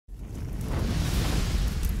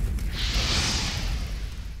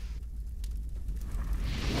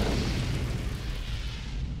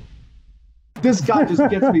This guy just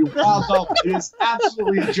gets me riled up. It is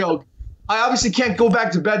absolutely a joke. I obviously can't go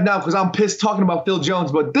back to bed now because I'm pissed talking about Phil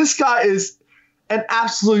Jones, but this guy is an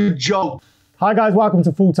absolute joke. Hi guys, welcome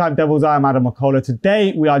to Full Time Devils. I am Adam Mckola.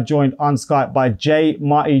 Today we are joined on Skype by Jay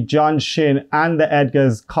Motty, John, Shin, and the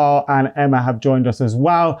Edgars. Karl and Emma have joined us as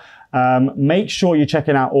well. Make sure you're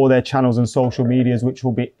checking out all their channels and social medias, which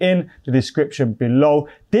will be in the description below.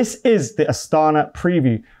 This is the ASTANA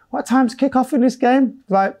preview. What time's kickoff in this game?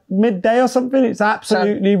 Like midday or something? It's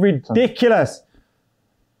absolutely ridiculous.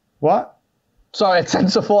 What? Sorry, 10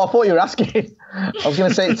 to 4. I thought you were asking. I was going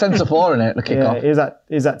to say it's 10 to 4, isn't it? The kickoff. Yeah,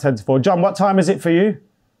 is that 10 to 4? John, what time is it for you?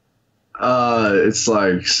 It's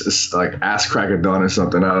like ass crack of dawn or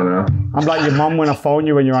something. I don't know. I'm like your mum when I phone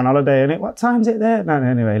you when you're on holiday, innit? What time's it there? No,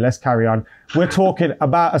 anyway, let's carry on. We're talking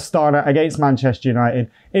about ASTANA against Manchester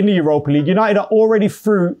United in the Europa League. United are already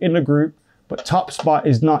through in the group, but top spot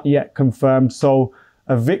is not yet confirmed. So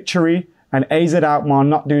a victory and AZ Alkmaar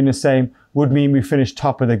not doing the same would mean we finish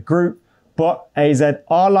top of the group. But AZ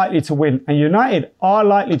are likely to win, and United are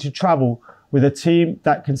likely to travel with a team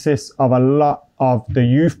that consists of a lot of the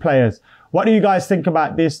youth players. What do you guys think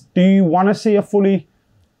about this? Do you want to see a fully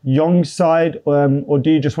young side, or do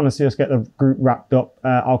you just want to see us get the group wrapped up?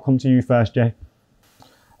 I'll come to you first, Jay.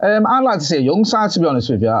 I'd like to see a young side, to be honest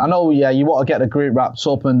with you. I know, yeah, you want to get the group wrapped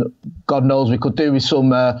up, and God knows we could do with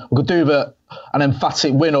some, an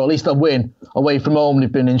emphatic win, or at least a win away from home.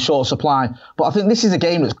 They've been in short supply, but I think this is a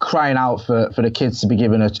game that's crying out for the kids to be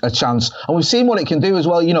given a chance. And we've seen what it can do as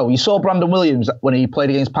well. You know, you saw Brandon Williams when he played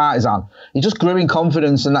against Partizan. He just grew in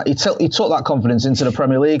confidence, and that he took that confidence into the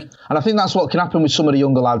Premier League. And I think that's what can happen with some of the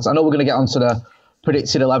younger lads. I know we're going to get onto the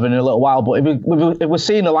predicted 11 in a little while, but if we're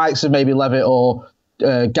seeing the likes of maybe Levitt or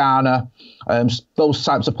Garner, those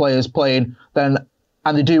types of players playing,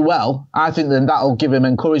 and they do well, I think then that'll give him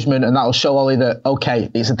encouragement, and that'll show Ollie that, okay,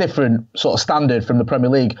 it's a different sort of standard from the Premier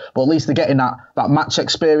League, but at least they're getting that match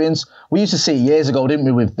experience. We used to see years ago, didn't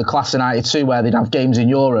we, with the class of 92, where they'd have games in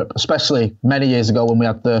Europe, especially many years ago when we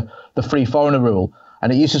had the free foreigner rule,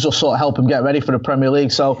 and it used to just sort of help them get ready for the Premier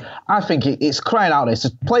League. So I think it's crying out this to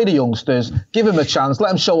play the youngsters, give them a chance, let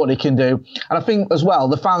them show what they can do. And I think as well,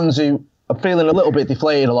 the fans who are feeling a little bit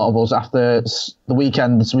deflated, a lot of us, after the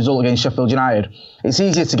weekend's result against Sheffield United. It's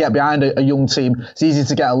easier to get behind a young team. It's easier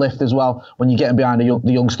to get a lift as well when you're getting behind the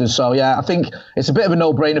youngsters. So, yeah, I think it's a bit of a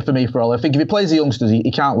no-brainer for me for Ollie. I think if he plays the youngsters, he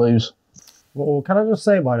can't lose. Well, can I just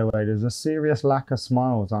say, by the way, there's a serious lack of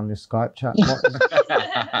smiles on this Skype chat.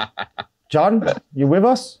 John, you with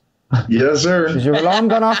us? Yes, sir. Is your alarm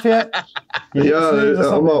gone off yet? I'm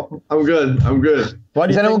good. I'm good.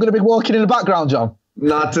 Is anyone going to be walking in the background, John?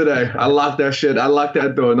 Not today. I locked that shit. I locked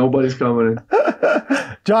that door. Nobody's coming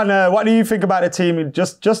in. John, what do you think about the team?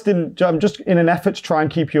 Just in an effort to try and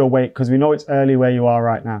keep you awake, because we know it's early where you are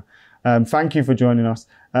right now. Thank you for joining us.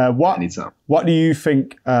 What do you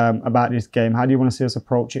think about this game? How do you want to see us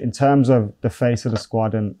approach it in terms of the face of the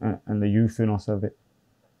squad and the youthiness of it?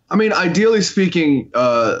 I mean, ideally speaking,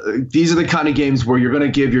 these are the kind of games where you're going to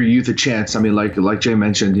give your youth a chance. I mean, like Jay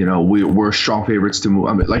mentioned, you know, we're strong favorites to move.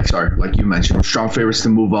 I mean, like you mentioned, we're strong favorites to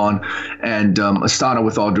move on. And ASTANA,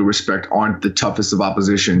 with all due respect, aren't the toughest of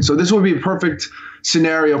opposition. So this would be a perfect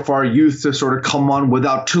scenario for our youth to sort of come on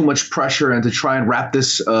without too much pressure and to try and wrap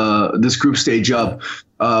this group stage up.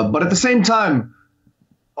 But at the same time,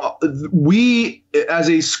 we as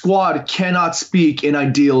a squad cannot speak in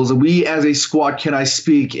ideals. We as a squad cannot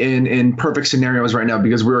speak in perfect scenarios right now,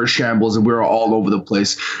 because we're a shambles and we're all over the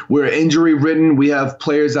place. We're injury ridden. We have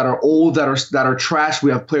players that are old, that are trash. We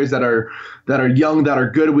have players that are young, that are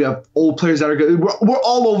good. We have old players that are good. We're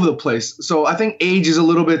all over the place. So I think age is a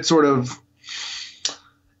little bit sort of,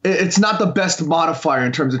 it's not the best modifier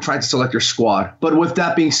in terms of trying to select your squad. But with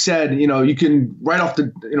that being said, you know, you can right off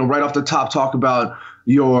the top talk about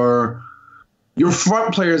your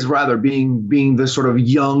front players rather being the sort of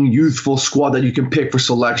young, youthful squad that you can pick for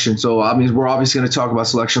selection. So, I mean, we're obviously going to talk about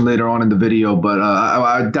selection later on in the video, but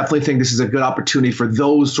I definitely think this is a good opportunity for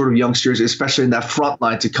those sort of youngsters, especially in that front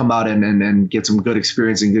line, to come out and get some good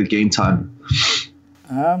experience and good game time.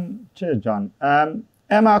 Cheers, John.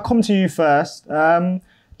 Emma, I'll come to you first.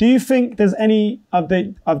 Do you think there's any of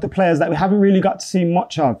the players that we haven't really got to see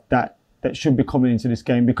much of that should be coming into this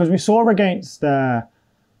game? Because we saw against,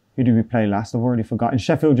 who did we play last? I've already forgotten.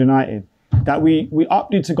 Sheffield United, that we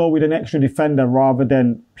opted to go with an extra defender rather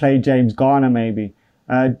than play James Garner maybe.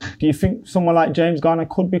 Do you think someone like James Garner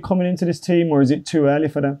could be coming into this team, or is it too early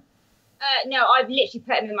for them? No, I've literally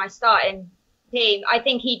put him in my starting team. I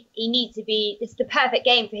think he needs to be, it's the perfect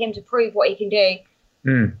game for him to prove what he can do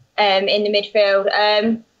in the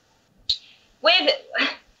midfield.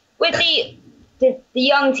 With the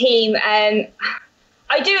young team, I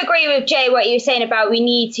do agree with Jay what you were saying about we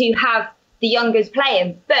need to have the youngers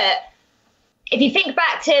playing. But if you think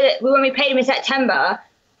back to when we played them in September,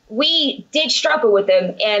 we did struggle with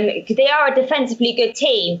them because they are a defensively good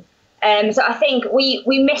team. So I think we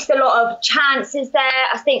missed a lot of chances there.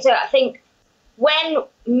 I think when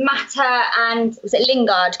Mata and was it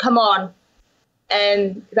Lingard come on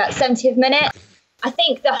about 70th minute, I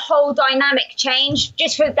think the whole dynamic changed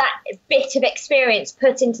just for that bit of experience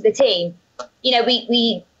put into the team. You know,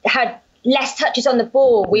 we had less touches on the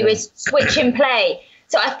ball. We were switching play.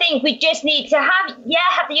 So I think we just need to have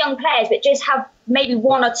the young players, but just have maybe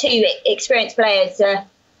one or two experienced players to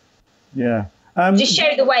just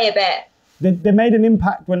show the way a bit. They made an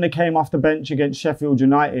impact when they came off the bench against Sheffield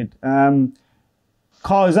United.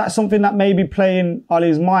 Karl, is that something that may be playing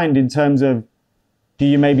Ollie's mind in terms of, do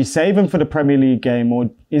you maybe save him for the Premier League game, or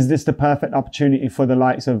is this the perfect opportunity for the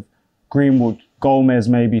likes of Greenwood, Gomez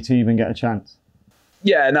maybe to even get a chance?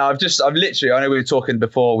 Yeah, no, I've literally, I know we were talking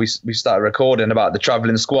before we started recording about the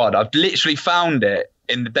travelling squad. I've literally found it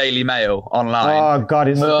in the Daily Mail online. Oh, God,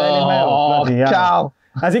 it's the Daily Mail. Bloody hell.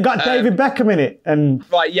 Has it got David Beckham in it? And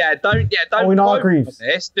right, don't quote me on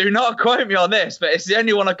this. Do not quote me on this, but it's the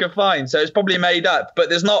only one I could find, so it's probably made up. But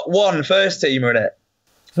there's not one first teamer in it.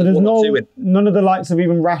 So there's none of the likes of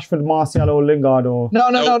even Rashford, Martial, or Lingard, or no.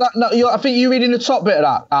 I think you're reading the top bit of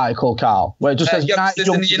that article, Karl, where it just says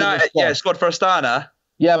United, squad for Astana.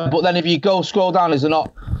 Yeah, but then if you scroll down, is there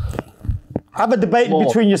not? Have a debate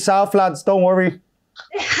between yourself, lads. Don't worry.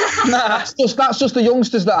 That's just the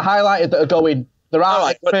youngsters that are highlighted that are going. There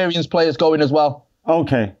are experienced players going as well.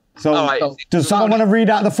 Okay. So does someone want to read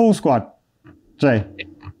out the full squad? Jay, if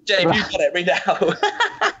you've got it, read it out.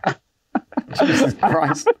 Jesus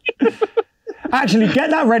Christ. Actually, get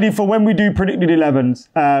that ready for when we do predicted 11s.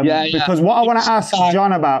 Because what I want to ask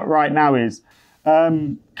John about right now is,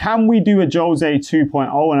 can we do a Jose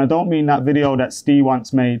 2.0? And I don't mean that video that Steve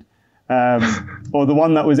once made, or the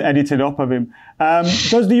one that was edited up of him.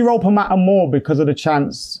 Does the Europa matter more because of the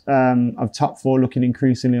chance of top four looking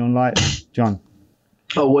increasingly unlikely, John?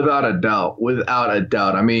 Oh, without a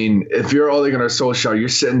doubt. I mean, if you're Ole Gunnar Solskjaer, you're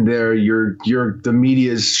sitting there, the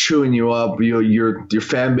media's chewing you up, your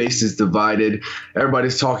fan base is divided.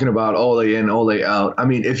 Everybody's talking about Ole in, Ole out. I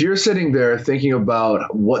mean, if you're sitting there thinking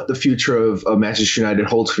about what the future of Manchester United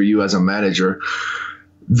holds for you as a manager,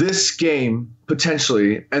 this game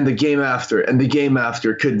potentially and the game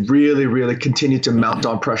after could really, really continue to mount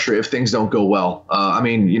on pressure if things don't go well. I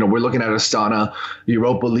mean, we're looking at Astana.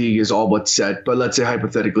 Europa League is all but set, but let's say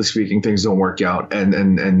hypothetically speaking, things don't work out,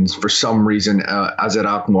 and for some reason, Azad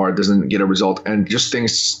Alkmaar doesn't get a result, and just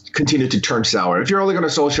things continue to turn sour. If you're only going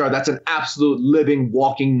to Solskjaer, that's an absolute living,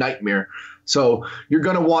 walking nightmare. So you're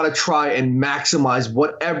going to want to try and maximize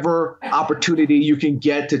whatever opportunity you can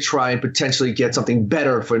get to try and potentially get something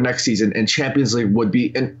better for next season. And Champions League would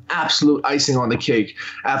be an absolute icing on the cake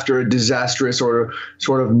after a disastrous or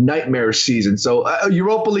sort of nightmare season. So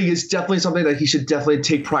Europa League is definitely something that he should definitely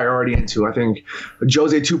take priority into. I think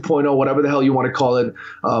Jose 2.0, whatever the hell you want to call it,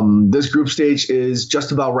 this group stage is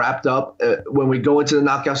just about wrapped up. When we go into the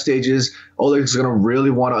knockout stages, Oleg is going to really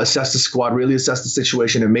want to assess the squad, really assess the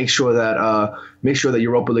situation, and make sure that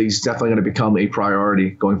Europa League is definitely going to become a priority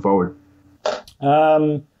going forward.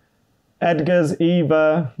 Edgar's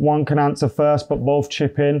either one can answer first, but both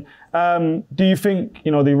chip in. Do you think the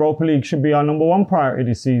Europa League should be our number one priority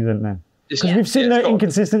this season then? Because we've seen the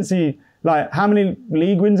inconsistency. Like, how many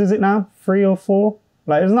league wins is it now? 3 or 4?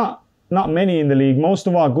 Like, there's not many in the league. Most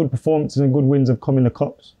of our good performances and good wins have come in the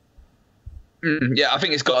cups. Yeah, I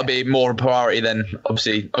think it's got to be more a priority than,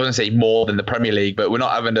 obviously, I was going to say more than the Premier League, but we're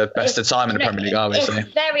not having the best of time in the Premier League, are we?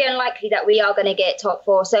 It's very unlikely that we are going to get top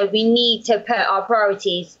 4, so we need to put our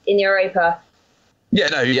priorities in Europa.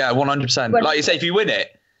 100%. Like you say, if you win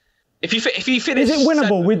it, if you finish... Is it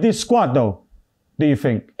winnable with this squad, though, do you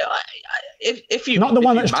think? If you not the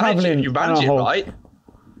one that's travelling. You manage it right.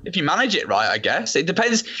 If you manage it right, I guess it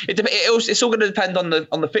depends. It's all going to depend on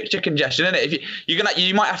the fixture congestion, isn't it? If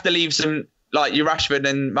you might have to leave some, like your Rashford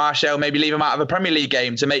and Martial, maybe leave them out of a Premier League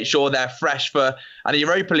game to make sure they're fresh for a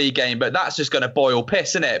Europa League game. But that's just going to boil piss,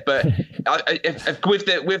 isn't it? But if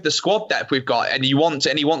with the squad depth we've got, and he wants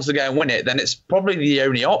to go and win it, then it's probably the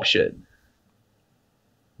only option.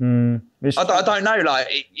 I don't know,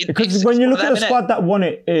 because when you look at the squad that won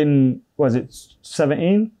it in, was it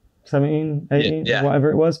 17, 18, whatever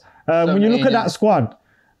it was. When you look at that squad,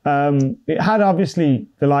 it had obviously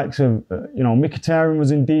the likes of, Mkhitaryan was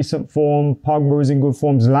in decent form, Pogba was in good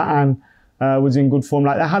form, Zlatan was in good form.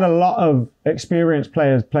 Like, they had a lot of experienced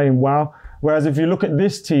players playing well. Whereas if you look at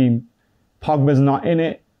this team, Pogba's not in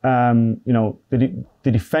it. The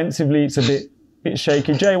defensively, it's a bit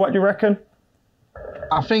shaky. Jay, what do you reckon?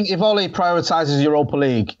 I think if Ollie prioritises Europa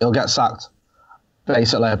League, he'll get sacked,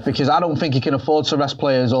 basically, because I don't think he can afford to rest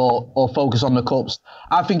players or focus on the cups.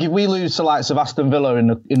 I think if we lose to likes of Aston Villa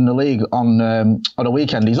in the league on a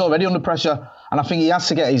weekend, he's already under pressure, and I think he has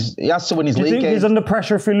to win his league game. Do you think he's under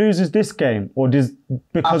pressure if he loses this game, or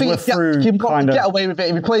because we're through? He can probably get away with it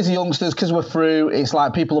if he plays the youngsters because we're through. It's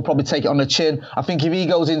like people will probably take it on the chin. I think if he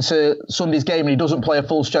goes into Sunday's game and he doesn't play a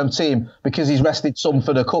full strength team because he's rested some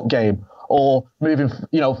for the cup game, or moving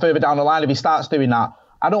further down the line, if he starts doing that,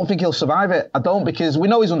 I don't think he'll survive it. I don't, because we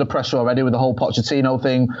know he's under pressure already with the whole Pochettino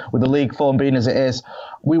thing, with the league form being as it is.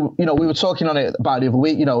 We were talking on it about the other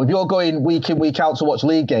week. If you're going week in, week out to watch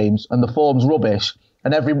league games and the form's rubbish,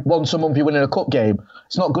 and every once a month you're winning a cup game,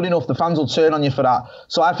 it's not good enough. The fans will turn on you for that.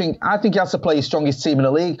 So I think he has to play his strongest team in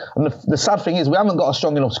the league. And the sad thing is we haven't got a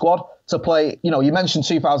strong enough squad to play. You mentioned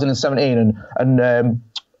 2017 and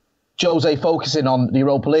Jose focusing on the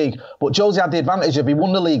Europa League, but Jose had the advantage of he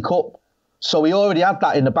won the League Cup. So he already had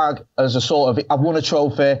that in the bag as a sort of, I've won a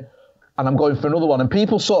trophy and I'm going for another one. And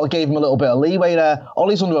people sort of gave him a little bit of leeway there.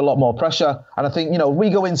 Ollie's under a lot more pressure. And I think, if we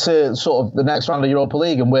go into sort of the next round of Europa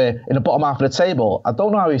League and we're in the bottom half of the table, I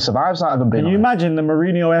don't know how he survives that. Can you imagine the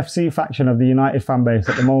Mourinho FC faction of the United fan base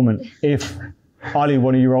at the moment? If Ollie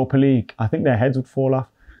won a Europa League, I think their heads would fall off.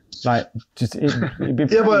 It'd be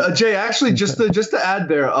yeah, but Jay, actually, just to add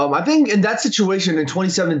there, I think in that situation in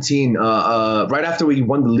 2017, right after we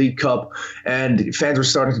won the League Cup, and fans were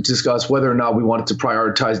starting to discuss whether or not we wanted to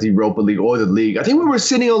prioritize the Europa League or the league, I think we were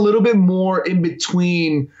sitting a little bit more in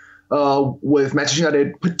between. With Manchester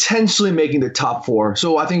United potentially making the top four.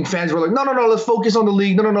 So I think fans were like, no, let's focus on the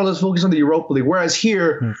league. No, let's focus on the Europa League. Whereas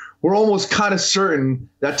here, we're almost kind of certain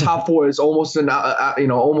that top four is almost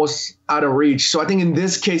almost out of reach. So I think in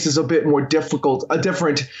this case it's a bit more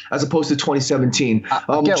different as opposed to 2017.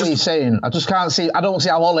 I get what you're saying. I just can't see. I don't see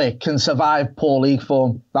how Ollie can survive poor league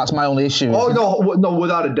form. That's my only issue. Oh no,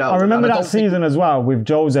 without a doubt. I remember that season as well with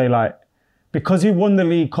Jose, because he won the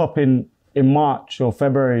League Cup in March or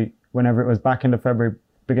February. Whenever it was back into February,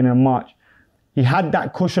 beginning of March, he had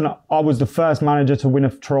that cushion. I was the first manager to win a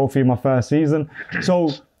trophy in my first season. So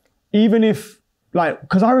even if,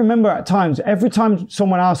 because I remember at times, every time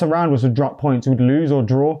someone else around was to drop points, would lose or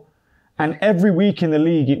draw. And every week in the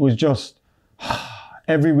league, it was just,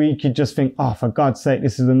 every week you'd just think, oh, for God's sake,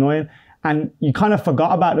 this is annoying. And you kind of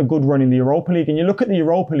forgot about the good run in the Europa League. And you look at the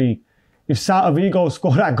Europa League, if Celta Vigo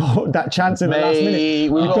scored that chance in the last minute,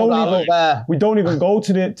 we don't even go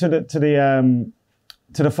to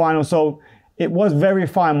the final. So it was very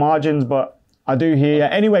fine margins, but I do hear you.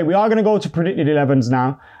 Anyway, we are going to go to predicted 11s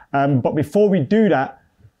now. But before we do that,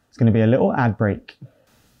 it's going to be a little ad break.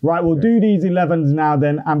 Right, we'll do these 11s now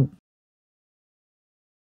then.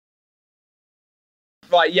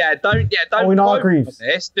 Right, don't quote me on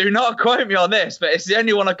this. Do not quote me on this, but it's the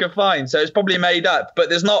only one I could find, so it's probably made up. But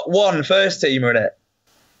there's not one first teamer in it.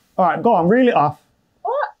 All right, go on, reel it off.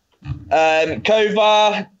 What?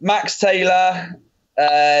 Kovar, Max Taylor,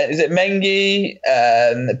 is it Mengi,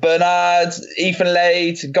 Bernard, Ethan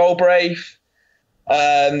Lade, Galbraith,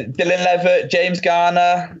 Dylan Levitt, James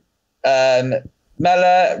Garner, Mella,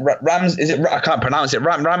 I can't pronounce it.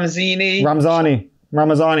 Ramazani.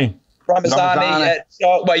 Well,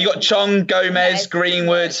 you got Chong, Gomez,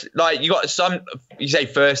 Greenwood. You got some. You say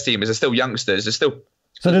first teamers. They're still youngsters. There's still.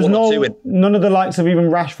 So there's none of the likes of even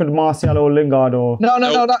Rashford, Martial, or Lingard, or no.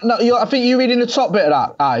 I think you're reading the top bit of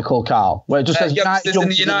that article, Karl, where it just says youngsters in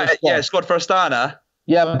the United. Squad for Astana.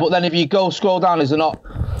 Yeah, but then if you scroll down, is there not?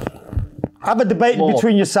 Have a debate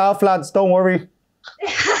between yourself, lads. Don't worry.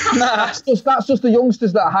 That's just the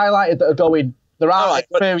youngsters that are highlighted that are going. There are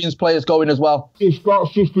experienced players going as well.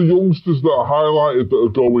 That's just the youngsters that are highlighted that are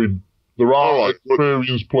going. There are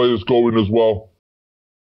experienced players going as well.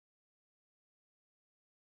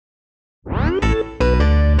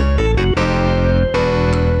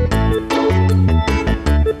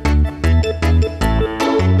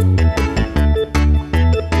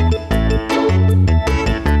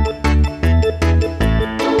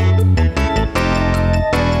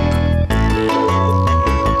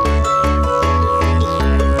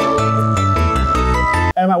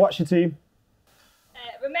 Emma, what's your team?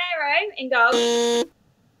 Romero in goal.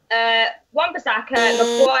 Wan-Bissaka,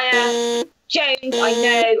 Maguire, Jones.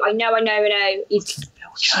 I know.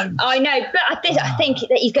 I know, but I think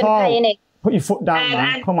that he's going to play in it. Put your foot down,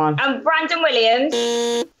 man. Come on. And Brandon Williams.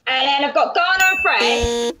 And then I've got Garner and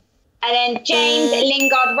Fred. And then James,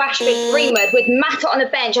 Lingard, Rashford, Greenwood with Matt on the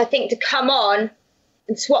bench, I think, to come on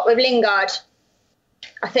and swap with Lingard.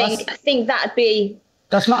 I think that'd be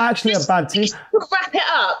That's not actually a bad team. Wrap it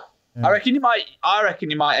up. Yeah. I reckon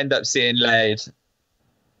you might end up seeing Laird,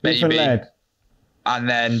 maybe, and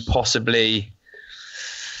then possibly.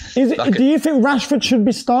 Do you think Rashford should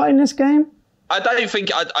be starting this game? I don't think.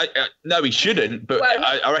 No, he shouldn't. But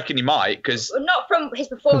I reckon he might because not from his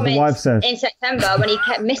performance in September when he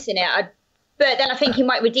kept missing it. But then I think he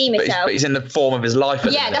might redeem himself. But he's in the form of his life.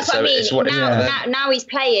 Yeah, that's what I mean. Now he's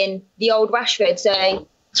playing the old Rashford. So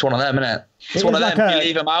it's one of them, isn't it? It's one of them. Do you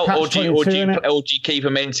leave him out, or do you keep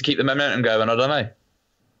him in to keep the momentum going? I don't know.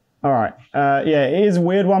 All right. Yeah, it is a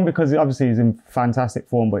weird one because obviously he's in fantastic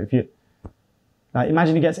form. But if you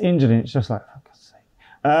imagine he gets injured, and it's just like, for God's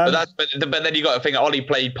sake. But then you got to think Ollie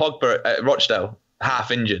played Pogba at Rochdale,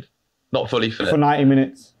 half injured, not fully fit for 90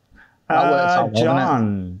 minutes.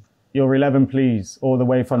 John. Your 11, please, all the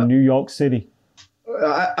way from New York City.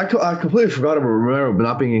 I completely forgot about Romero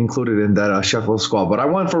not being included in that Sheffield squad, but I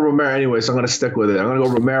went for Romero anyway, so I'm going to stick with it. I'm going to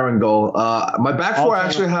go Romero in goal. My back four, I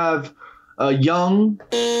actually have Young,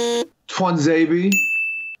 Twanzebe,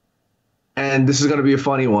 and this is going to be a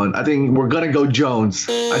funny one. I think we're going to go Jones.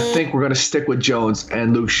 I think we're going to stick with Jones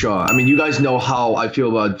and Luke Shaw. I mean, you guys know how I feel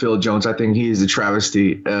about Phil Jones. I think he is a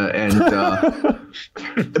travesty.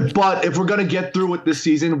 But if we're going to get through with this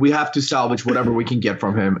season, we have to salvage whatever we can get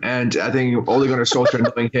from him. And I think Ole Gunnar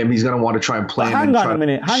Solskjaer, knowing him, he's going to want to try and play him. Hang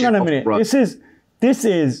on a minute. This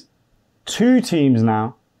is two teams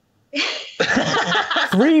now.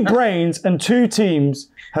 3 brains and 2 teams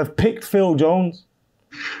have picked Phil Jones.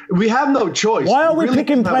 We have no choice. Why are we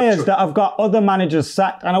picking players that have got other managers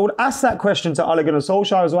sacked? And I would ask that question to Ole Gunnar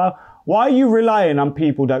Solskjaer as well. Why are you relying on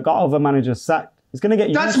people that got other managers sacked? It's going to get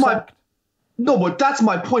you sacked. No, but that's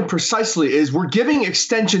my point precisely, is we're giving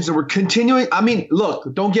extensions and we're continuing. I mean,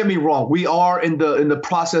 look, don't get me wrong. We are in the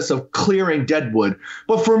process of clearing deadwood.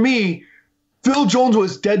 But for me, Phil Jones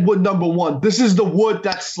was deadwood number 1. This is the wood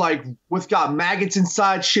that's like got maggots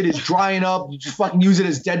inside. Shit is drying up. You just fucking use it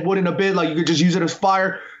as deadwood in a bit. Like you could just use it as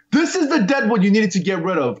fire. This is the deadwood you needed to get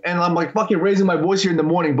rid of. And I'm like fucking raising my voice here in the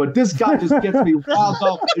morning, but this guy just gets me riled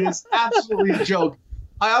up. It is absolutely a joke.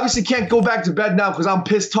 I obviously can't go back to bed now because I'm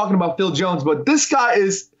pissed talking about Phil Jones, but this guy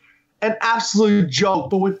is an absolute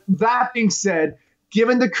joke. But with that being said,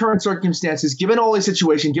 given the current circumstances, given all the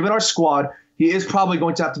situation, given our squad, he is probably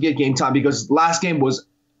going to have to get game time because last game was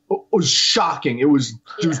shocking. It was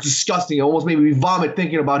disgusting. It almost made me vomit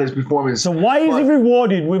thinking about his performance. So why is he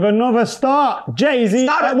rewarded with another start? Jay,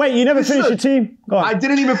 wait, you never finished your team? Go on. I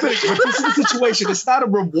didn't even finish. But this is the situation. It's not a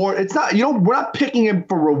reward. It's not, we're not picking him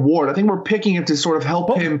for reward. I think we're picking him to sort of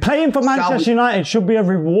help him. Playing for Manchester United should be a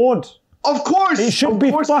reward. Of course. It should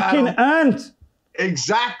be fucking earned.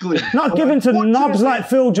 Exactly. Not given to knobs like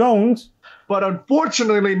Phil Jones. But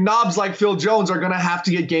unfortunately, knobs like Phil Jones are going to have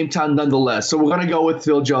to get game time nonetheless. So we're going to go with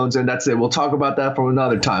Phil Jones, and that's it. We'll talk about that for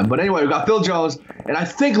another time. But anyway, we've got Phil Jones, and I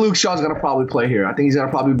think Luke Shaw's going to probably play here. I think he's going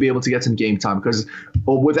to probably be able to get some game time because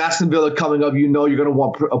with Aston Villa coming up, you're going to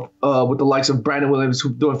want, with the likes of Brandon Williams,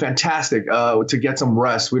 who's doing fantastic, to get some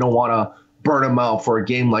rest. We don't want to burn him out for a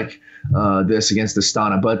game like this against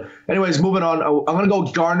ASTANA. But anyways, moving on. I'm going to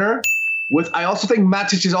go Garner. I also think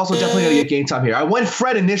Matic is also definitely going to get game time here. I went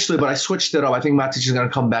Fred initially, but I switched it up. I think Matic is going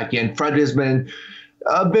to come back in. Fred has been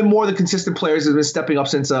more the consistent players. Has been stepping up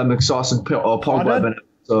since McSauce and Pogba.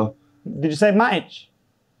 So, did you say Matic?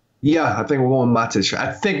 Yeah, I think we're going Matic.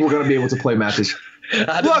 I think we're going to be able to play Matic.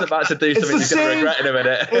 Adam's about to do something he's going to regret in a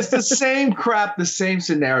minute. It's the same crap, the same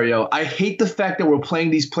scenario. I hate the fact that we're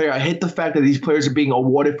playing these players. I hate the fact that these players are being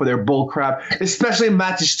awarded for their bull crap, especially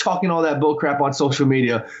Matic talking all that bull crap on social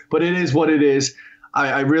media. But it is what it is.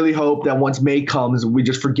 I really hope that once May comes, we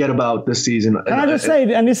just forget about this season. Can I just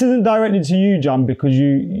say, and this isn't directed to you, John, because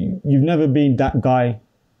you've never been that guy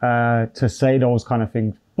to say those kind of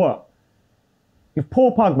things. But if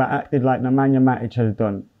Paul Pogba acted like Nemanja Matic has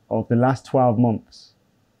done of the last 12 months,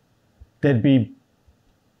 there'd be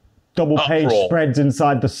double-page spreads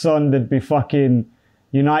inside the Sun. There'd be fucking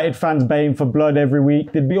United fans baying for blood every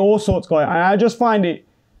week. There'd be all sorts going on. I just find it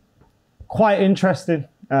quite interesting,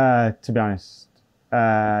 to be honest.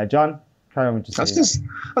 John, carry on with your That's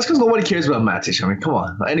because nobody cares about Matic. I mean, come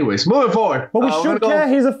on. Anyways, moving forward. But we should care.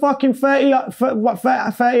 He's a fucking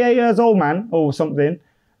 38 years old man or something.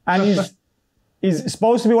 And he's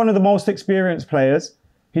supposed to be one of the most experienced players.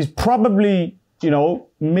 He's probably,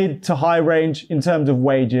 mid to high range in terms of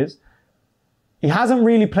wages. He hasn't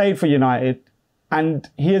really played for United, and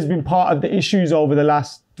he has been part of the issues over the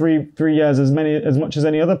last three years as much as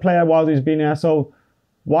any other player while he's been here. So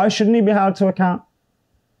why shouldn't he be held to account?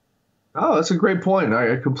 Oh, that's a great point.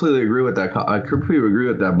 I completely agree with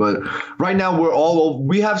that. But right now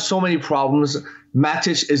we have so many problems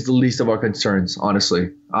Matic is the least of our concerns, honestly.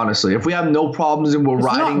 If we have no problems and we're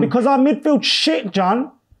riding... Not because our midfield shit,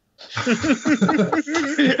 John. Sorry,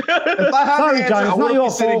 John, it's not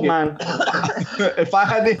your fault, man. If I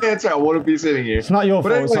had the answer, I wouldn't be sitting here. It's not your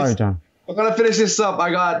fault. Anyways, sorry, John. I'm gonna finish this up.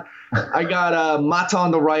 I got Mata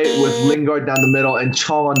on the right with Lingard down the middle and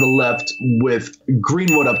Chong on the left with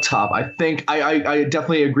Greenwood up top. I think I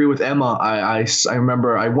definitely agree with Emma. I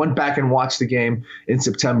remember I went back and watched the game in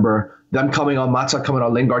September. Them coming on, Mata coming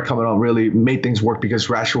on, Lingard coming on really made things work because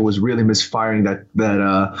Rashford was really misfiring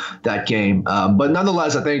that game. But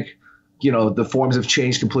nonetheless, I think the forms have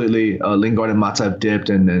changed completely. Lingard and Mata have dipped,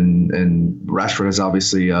 and Rashford has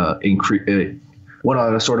obviously went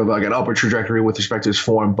on a sort of like an upward trajectory with respect to his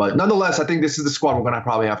form. But nonetheless, I think this is the squad we're going to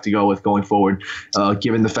probably have to go with going forward,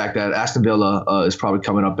 given the fact that Aston Villa is probably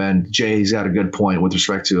coming up, and Jay's had a good point with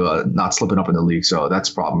respect to not slipping up in the league. So that's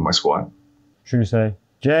probably my squad. True say.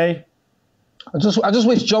 Jay? I just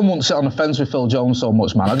wish John wouldn't sit on the fence with Phil Jones so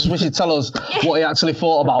much, man. I just wish he'd tell us what he actually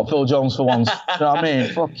thought about Phil Jones for once. You know what I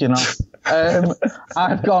mean? Fuck,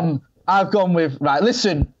 I've gone with, right,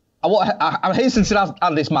 listen, I'm hastening to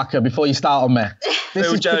add this, Macca, before you start on me. This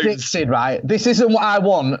Phil is Jones. predicted, right? This isn't what I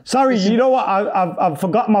want. Sorry, you know what? I've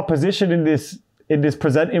forgotten my position in this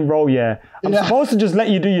presenting role, yeah. I'm supposed to just let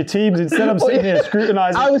you do your teams instead of sitting here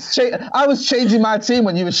scrutinising. I was changing my team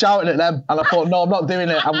when you were shouting at them, and I thought, no, I'm not doing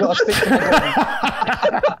it. I've got to stick to my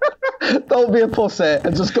gun. Don't be a pussy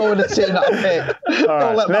and just go with the team that I pick. All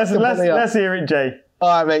right, let's hear it, Jay. All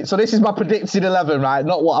right, mate. So this is my predicted 11, right?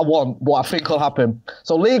 Not what I want, what I think will happen.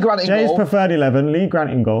 So Lee Grant in Jay's goal. preferred 11. Lee Grant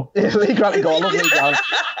in goal. Yeah, Lee Grant in goal. I love Lee Grant.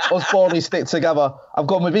 Us four, we stick together. I've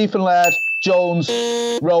gone with Ethan Laird, Jones,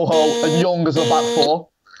 Rojo, and Young as a back four.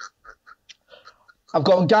 I've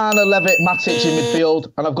gone Garner, Levitt, Matic in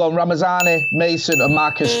midfield, and I've gone Ramazani, Mason, and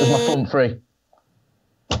Marcus as my front three.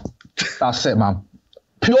 That's it, man.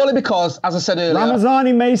 Purely because, as I said earlier,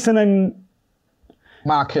 Ramazani, Mason, and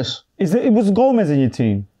Marcus. It was Gomez in your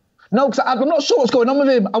team? No, because I'm not sure what's going on with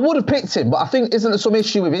him. I would have picked him, but I think isn't there some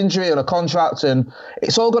issue with injury and a contract, and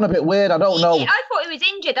it's all gone a bit weird. I don't know. I thought he was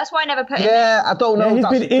injured. That's why I never put him in. Yeah, I don't know. Yeah, he's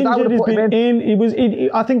been injured. He's been in.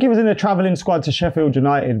 I think he was in a travelling squad to Sheffield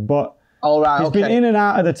United, but he's been in and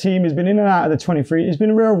out of the team. He's been in and out of the 23. It's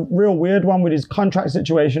been a real weird one with his contract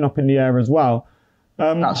situation up in the air as well.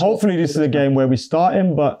 Hopefully this is a game where we start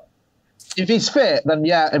him, but if he's fit, then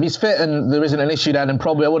yeah. If he's fit and there isn't an issue, then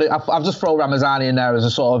probably I would. I've just thrown Ramazani in there as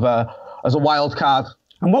a sort of as a wild card.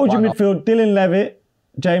 And what would your midfield? Dylan Levitt,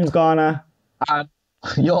 James Garner, and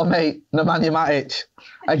your mate Nemanja Matic.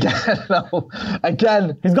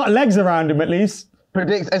 Again. He's got legs around him at least.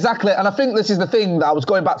 Exactly, and I think this is the thing that I was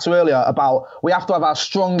going back to earlier about we have to have our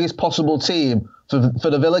strongest possible team for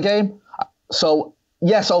the Villa game. So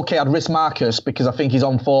yes, okay, I'd risk Marcus because I think he's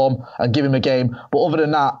on form and give him a game. But other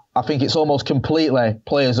than that, I think it's almost completely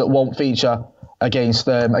players that won't feature against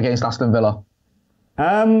Aston Villa.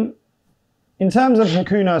 In terms of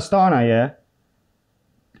Hakuna Astana, yeah,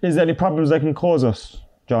 is there any problems they can cause us,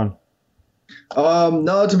 John?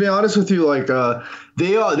 No, to be honest with you, like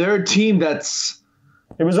they're a team that's.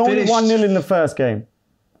 It was only 1-0 in the first game.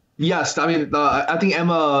 Yes, I mean, I think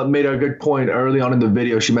Emma made a good point early on in the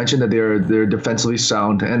video. She mentioned that they're defensively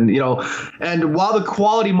sound, and while the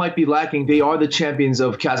quality might be lacking, they are the champions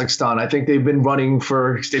of Kazakhstan. I think they've been running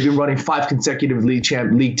 5 consecutive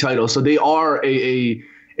league titles, so they are a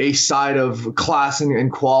side of class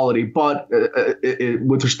and quality. But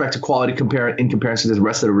with respect to quality in comparison to the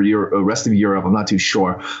rest of Europe, I'm not too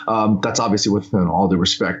sure. That's obviously with all due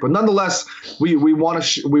respect, but nonetheless, we want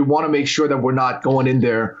to make sure that we're not going in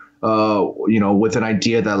there. With an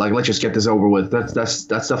idea that like let's just get this over with. That's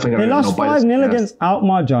definitely gonna. They lost 5-0 against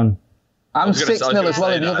Alkmaar, John. I'm 6-0 as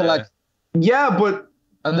well in the other leg. Yeah, but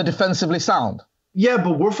and they're defensively sound. Yeah,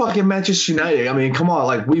 but we're fucking Manchester United. I mean, come on,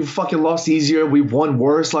 like we've fucking lost easier, we've won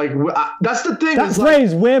worse. Like that's the thing. That's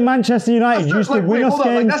phrase. We're Manchester United used to win us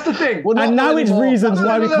games. That's the thing. And now it's reasons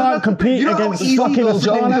why we can't compete against fucking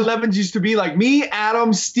Astana. 11s used to be like me,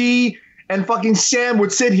 Adam, Steve, and fucking Sam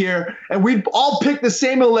would sit here and we'd all pick the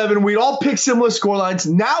same 11. We'd all pick similar scorelines.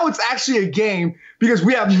 Now it's actually a game because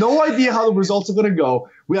we have no idea how the results are going to go.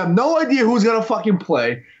 We have no idea who's going to fucking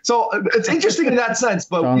play. So it's interesting in that sense.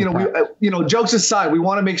 But, jokes aside, we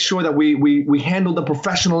want to make sure that we handle them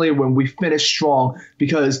professionally when we finish strong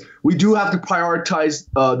because we do have to prioritize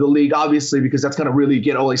the league, obviously, because that's going to really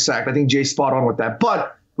get Ole sacked. I think Jay's spot on with that.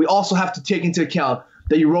 But we also have to take into account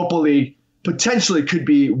the Europa League potentially could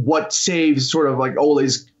be what saves sort of like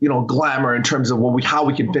Ole's, glamour in terms of how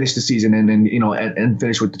we can finish the season and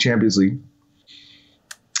finish with the Champions League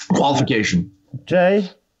qualification. Jay,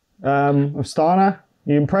 Astana,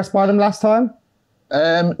 you impressed by them last time?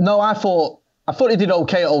 No, I thought he did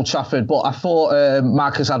okay at Old Trafford, but I thought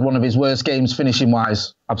Marcus had one of his worst games finishing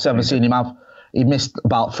wise I've ever seen him have. He missed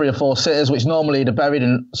about 3 or 4 sitters, which normally he'd have buried,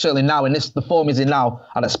 and certainly now in the form he's in now,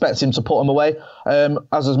 I'd expect him to put them away. As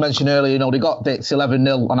I was mentioning earlier, they got Dix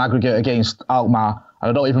 11-0 on aggregate against Alkmaar, and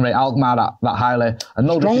I don't even rate Alkmaar that highly. And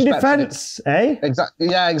no strong defence, eh? Exactly.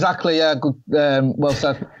 Yeah, exactly. Yeah, good. Well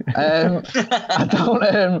said. I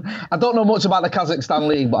don't know much about the Kazakhstan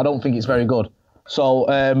league, but I don't think it's very good. So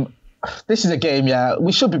this is a game,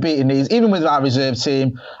 we should be beating these, even with our reserve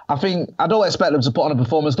team. I don't expect them to put on a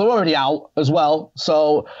performance. They're already out as well.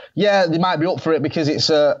 So, they might be up for it because it's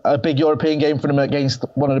a big European game for them against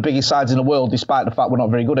one of the biggest sides in the world, despite the fact we're not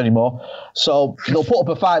very good anymore. So they'll put up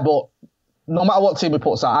a fight, but no matter what team we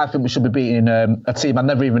put out, I think we should be beating a team I'd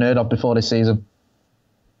never even heard of before this season.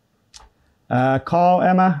 Karl,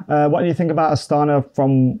 Emma, what do you think about Astana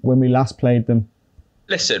from when we last played them?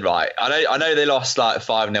 Listen, right, I know they lost like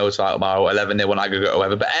 5-0 to Alkmaar or 11-0 on aggregate or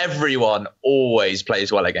whatever, but everyone always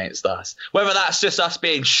plays well against us. Whether that's just us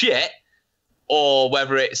being shit or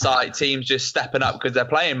whether it's like teams just stepping up because they're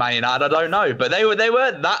playing Man United, I don't know. But they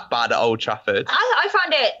weren't that bad at Old Trafford. I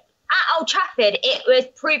found it, at Old Trafford, it was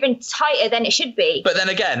proven tighter than it should be. But then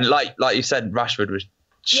again, like you said, Rashford was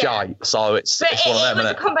shite, so it's one of them, it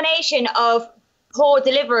was a combination of poor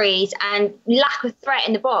deliveries and lack of threat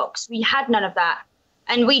in the box. We had none of that.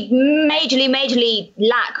 And we majorly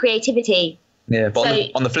lack creativity. Yeah,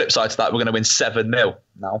 but on the flip side to that, we're going to win 7-0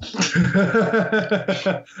 now.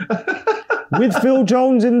 With Phil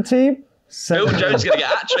Jones in the team? Phil Jones is going to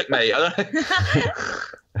get a hat-trick, mate.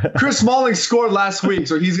 Chris Smalling scored last week,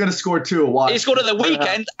 so he's going to score too. Watch. He scored at the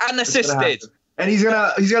weekend and assisted. And he's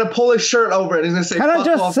gonna pull his shirt over it. He's going to say, can I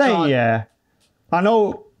just say, I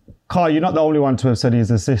know, Karl, you're not the only one to have said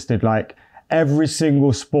he's assisted. Like, every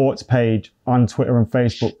single sports page on Twitter and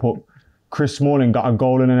Facebook put Chris Smalling got a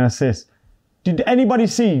goal and an assist. Did anybody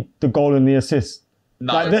see the goal and the assist?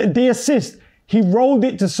 No. Like the assist, he rolled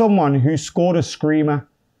it to someone who scored a screamer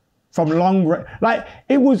from long. Like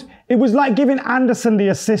it was like giving Anderson the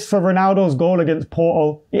assist for Ronaldo's goal against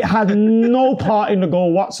Porto. It had no part in the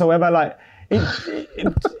goal whatsoever. Like I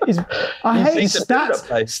hate stats.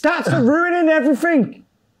 Stats are ruining everything.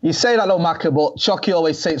 You say that, though, Macca, but Chucky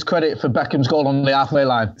always takes credit for Beckham's goal on the halfway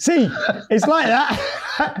line. See, it's like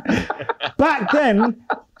that. Back then,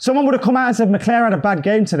 someone would have come out and said McClare had a bad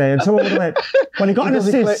game today, and someone would have went, well, he got an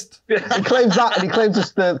assist. He claims that, and he claims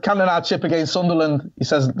it's the Cannonade chip against Sunderland. He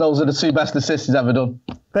says those are the 2 best assists he's ever done.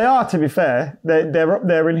 They are, to be fair. They're up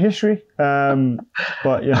there in history.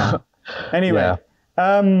 But, Anyway.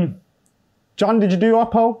 Yeah. John, did you do our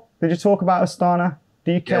poll? Did you talk about Astana?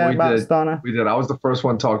 Do you care about Astana? We did. I was the first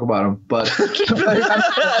one to talk about him, but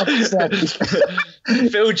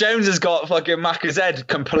Phil Jones has got fucking Macca's head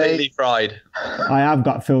completely fried. I have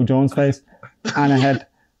got Phil Jones' face and a head.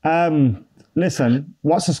 Listen,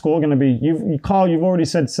 what's the score going to be? Karl, you've already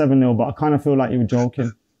said 7-0, but I kind of feel like you were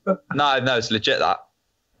joking. No, it's legit that.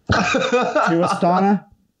 To Astana?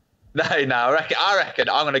 No, I reckon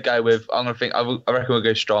I'm going to go with. I reckon we'll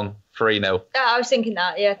go strong 3-0. I was thinking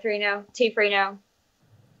that. Yeah, 3-0, 2-3-0.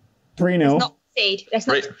 3-0. Not seed.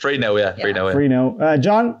 3-0, yeah. 3-0. 3-0.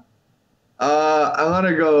 John? I'm going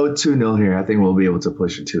to go 2-0 here. I think we'll be able to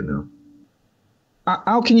push it 2-0.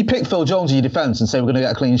 How can you pick Phil Jones in your defence and say we're going to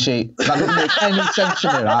get a clean sheet? That doesn't make any sense to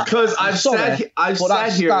me, that. Because I've said here...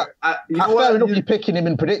 fair enough you're picking him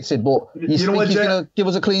and predicted, but you think he's going to give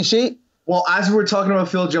us a clean sheet? Well, as we were talking about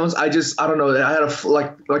Phil Jones, I don't know. I had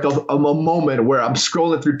a moment where I'm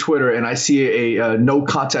scrolling through Twitter and I see a no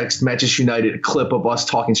context Manchester United clip of us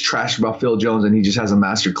talking trash about Phil Jones, and he just has a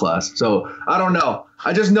masterclass. So I don't know.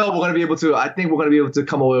 I just know we're going to be able to. I think we're going to be able to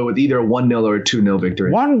come away with either a 1-0 or a 2-0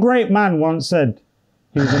 victory. One great man once said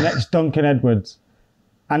he was the next Duncan Edwards.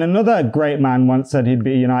 And another great man once said he'd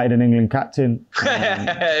be United and England captain.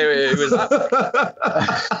 It was that.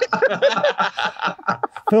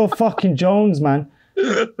 Phil fucking Jones, man.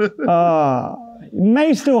 It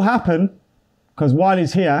may still happen, because while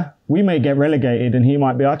he's here, we may get relegated and he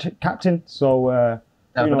might be our captain. So,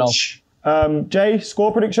 who knows? Jay,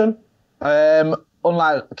 score prediction?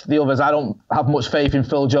 Unlike the others, I don't have much faith in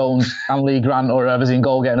Phil Jones and Lee Grant or whoever's in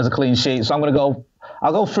goal getting us a clean sheet. So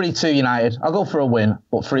I'll go 3-2 United. I'll go for a win,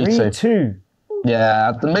 but 3-2. 3-2?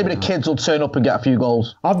 Yeah, maybe the kids will turn up and get a few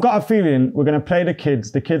goals. I've got a feeling we're going to play the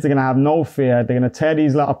kids. The kids are going to have no fear. They're going to tear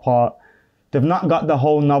these lot apart. They've not got the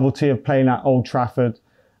whole novelty of playing at Old Trafford.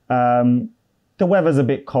 The weather's a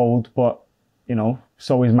bit cold, but,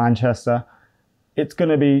 so is Manchester. It's going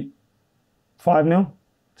to be 5-0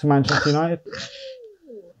 to Manchester United.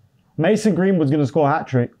 Mason Greenwood's going to score a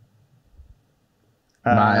hat-trick.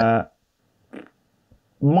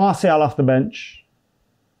 Martial off the bench.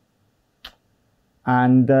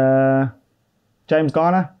 And James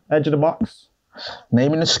Garner, edge of the box.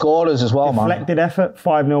 Naming the scorers as well, Deflected effort,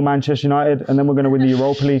 5-0 Manchester United, and then we're going to win the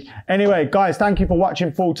Europa League. Anyway, guys, thank you for watching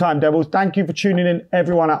Full Time Devils. Thank you for tuning in,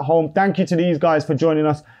 everyone at home. Thank you to these guys for joining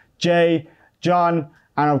us. Jay, John,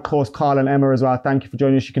 and of course, Karl and Emma as well. Thank you for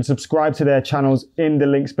joining us. You can subscribe to their channels in the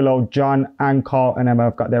links below. John and Karl and Emma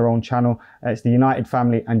have got their own channel. It's the United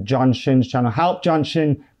Family and John Shin's channel. Help John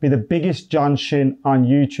Shin be the biggest John Shin on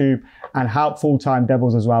YouTube, and help Full Time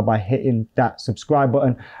Devils as well by hitting that subscribe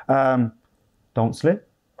button. Don't slip.